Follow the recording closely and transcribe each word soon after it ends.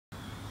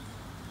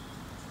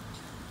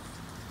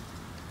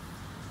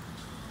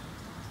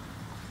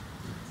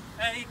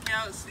Hey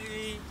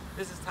Kelcie,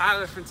 this is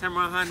Tyler from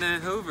Tamron Honda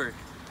in Hoover.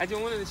 I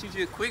just wanted to shoot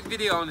you a quick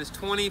video on this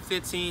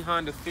 2015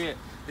 Honda Fit.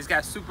 It's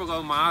got super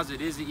low miles. It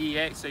is the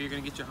EX, so you're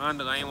gonna get your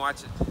Honda lane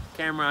watching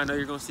camera. I know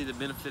you're gonna see the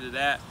benefit of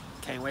that.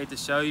 Can't wait to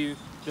show you.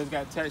 Just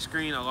got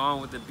touchscreen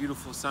along with the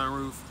beautiful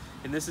sunroof.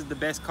 And this is the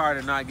best car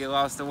to not get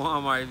lost in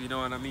Walmart, if you know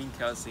what I mean,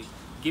 Kelcie.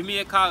 Give me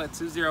a call at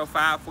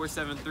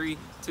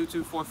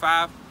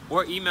 205-473-2245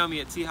 or email me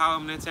at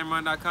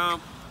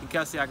tholloman@tamron.com. And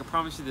Kelcie, I can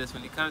promise you this,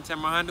 when you come to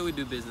Tamron Honda, we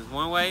do business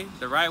one way,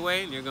 the right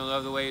way, and you're gonna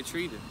love the way you're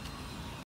treated.